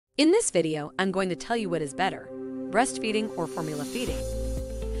In this video, I'm going to tell you what is better, breastfeeding or formula feeding.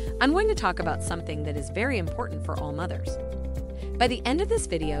 I'm going to talk about something that is very important for all mothers. By the end of this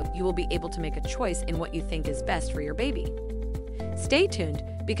video, you will be able to make a choice in what you think is best for your baby. Stay tuned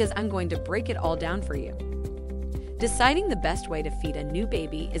because I'm going to break it all down for you. Deciding the best way to feed a new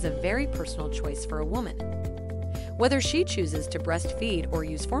baby is a very personal choice for a woman. Whether she chooses to breastfeed or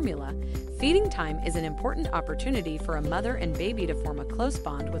use formula, feeding time is an important opportunity for a mother and baby to form a close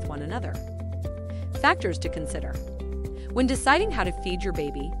bond with one another. Factors to consider. When deciding how to feed your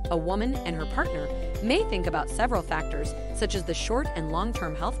baby, a woman and her partner may think about several factors such as the short and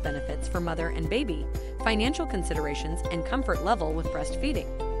long-term health benefits for mother and baby, financial considerations, and comfort level with breastfeeding.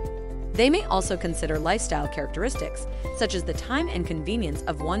 They may also consider lifestyle characteristics, such as the time and convenience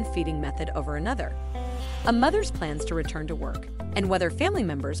of one feeding method over another, a mother's plans to return to work, and whether family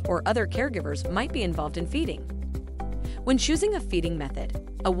members or other caregivers might be involved in feeding. When choosing a feeding method,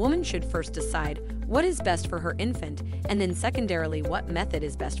 a woman should first decide what is best for her infant and then secondarily what method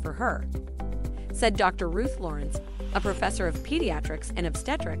is best for her, said Dr. Ruth Lawrence, a professor of pediatrics and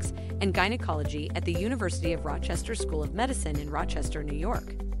obstetrics and gynecology at the University of Rochester School of Medicine in Rochester, New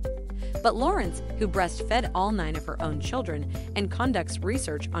York. But Lawrence, who breastfed all 9 of her own children and conducts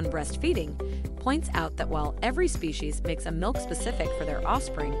research on breastfeeding, points out that while every species makes a milk specific for their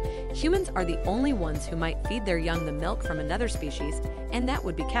offspring, humans are the only ones who might feed their young the milk from another species, and that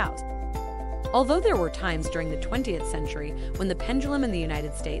would be cows. Although there were times during the 20th century when the pendulum in the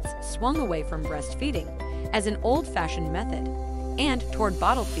United States swung away from breastfeeding as an old-fashioned method and toward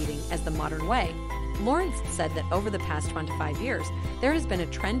bottle feeding as the modern way, Lawrence said that over the past 25 years, there has been a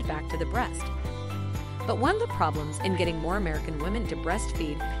trend back to the breast. But one of the problems in getting more American women to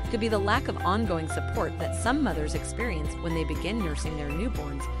breastfeed could be the lack of ongoing support that some mothers experience when they begin nursing their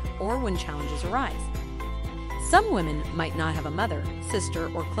newborns or when challenges arise. Some women might not have a mother,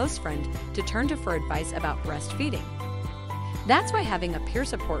 sister, or close friend to turn to for advice about breastfeeding. That's why having a peer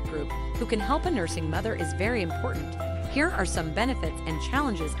support group who can help a nursing mother is very important. Here are some benefits and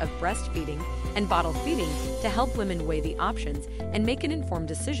challenges of breastfeeding and bottle feeding to help women weigh the options and make an informed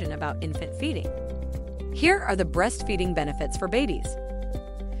decision about infant feeding. Here are the breastfeeding benefits for babies.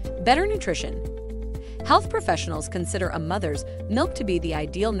 Better nutrition. Health professionals consider a mother's milk to be the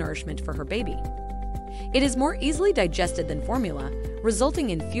ideal nourishment for her baby. It is more easily digested than formula, resulting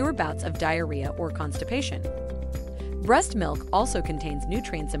in fewer bouts of diarrhea or constipation. Breast milk also contains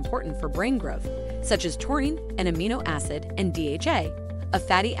nutrients important for brain growth, such as taurine, an amino acid, and DHA, a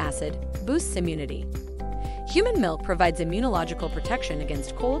fatty acid, boosts immunity. Human milk provides immunological protection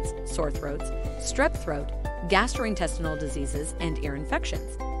against colds, sore throats, strep throat, gastrointestinal diseases, and ear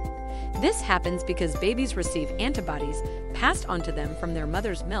infections. This happens because babies receive antibodies passed on to them from their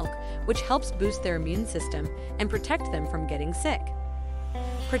mother's milk, which helps boost their immune system and protect them from getting sick.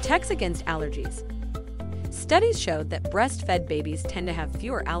 Protects against allergies. Studies showed that breastfed babies tend to have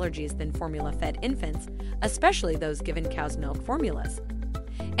fewer allergies than formula-fed infants, especially those given cow's milk formulas.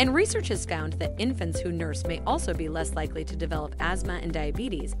 And research has found that infants who nurse may also be less likely to develop asthma and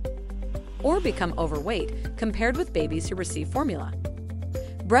diabetes or become overweight compared with babies who receive formula.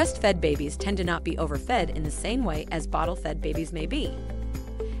 Breastfed babies tend to not be overfed in the same way as bottle-fed babies may be.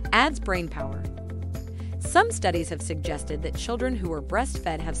 Adds brain power. Some studies have suggested that children who are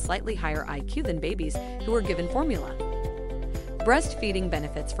breastfed have slightly higher IQ than babies who are given formula. Breastfeeding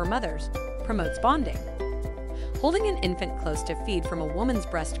benefits for mothers. Promotes bonding. Holding an infant close to feed from a woman's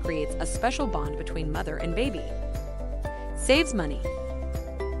breast creates a special bond between mother and baby. Saves money.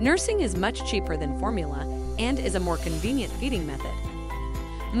 Nursing is much cheaper than formula and is a more convenient feeding method.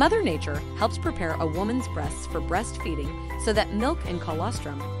 Mother Nature helps prepare a woman's breasts for breastfeeding so that milk and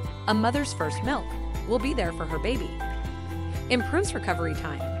colostrum, a mother's first milk, will be there for her baby. Improves recovery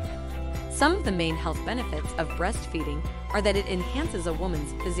time. Some of the main health benefits of breastfeeding are that it enhances a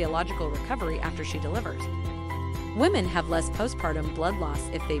woman's physiological recovery after she delivers. Women have less postpartum blood loss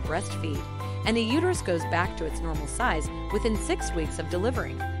if they breastfeed, and the uterus goes back to its normal size within 6 weeks of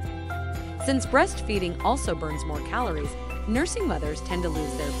delivering. Since breastfeeding also burns more calories, nursing mothers tend to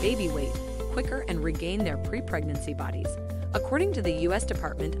lose their baby weight quicker and regain their pre-pregnancy bodies, according to the U.S.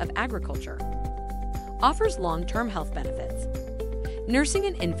 Department of Agriculture. Offers long-term health benefits. Nursing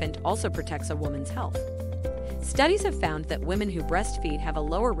an infant also protects a woman's health. Studies have found that women who breastfeed have a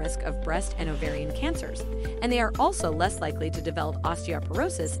lower risk of breast and ovarian cancers, and they are also less likely to develop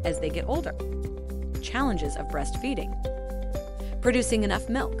osteoporosis as they get older. Challenges of breastfeeding. Producing enough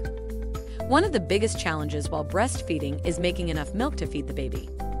milk. One of the biggest challenges while breastfeeding is making enough milk to feed the baby.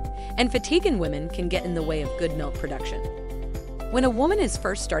 And fatigue in women can get in the way of good milk production. When a woman is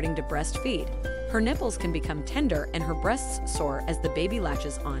first starting to breastfeed, Her nipples can become tender and her breasts sore as the baby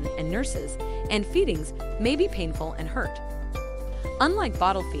latches on and nurses, and feedings may be painful and hurt. Unlike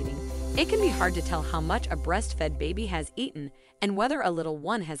bottle feeding, it can be hard to tell how much a breastfed baby has eaten and whether a little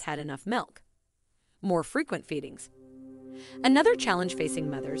one has had enough milk. More frequent feedings. Another challenge facing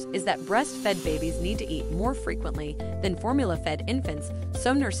mothers is that breastfed babies need to eat more frequently than formula-fed infants,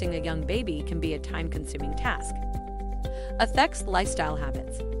 so nursing a young baby can be a time-consuming task. Affects lifestyle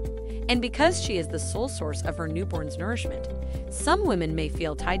habits. And because she is the sole source of her newborn's nourishment, some women may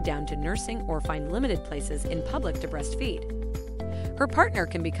feel tied down to nursing or find limited places in public to breastfeed. Her partner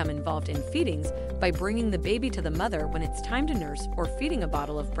can become involved in feedings by bringing the baby to the mother when it's time to nurse or feeding a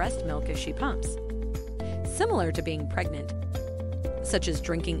bottle of breast milk as she pumps. Similar to being pregnant, such as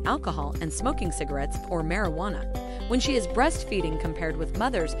drinking alcohol and smoking cigarettes or marijuana, when she is breastfeeding compared with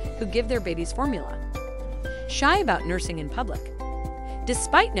mothers who give their babies formula. Shy about nursing in public.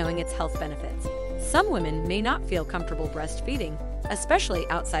 Despite knowing its health benefits, some women may not feel comfortable breastfeeding, especially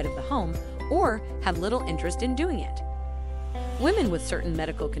outside of the home, or have little interest in doing it. Women with certain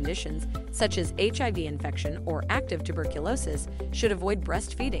medical conditions, such as HIV infection or active tuberculosis, should avoid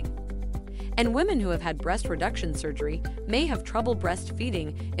breastfeeding. And women who have had breast reduction surgery may have trouble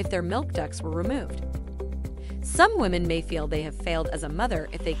breastfeeding if their milk ducts were removed. Some women may feel they have failed as a mother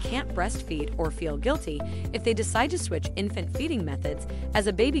if they can't breastfeed, or feel guilty if they decide to switch infant feeding methods as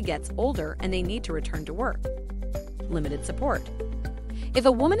a baby gets older and they need to return to work. Limited support. If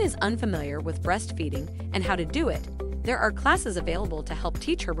a woman is unfamiliar with breastfeeding and how to do it, there are classes available to help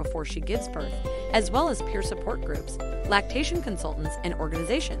teach her before she gives birth, as well as peer support groups, lactation consultants, and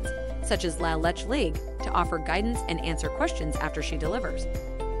organizations, such as La Leche League, to offer guidance and answer questions after she delivers.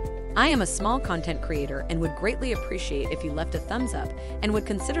 I am a small content creator and would greatly appreciate if you left a thumbs up and would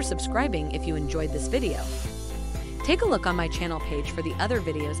consider subscribing if you enjoyed this video. Take a look on my channel page for the other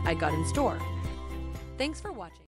videos I got in store. Thanks for watching.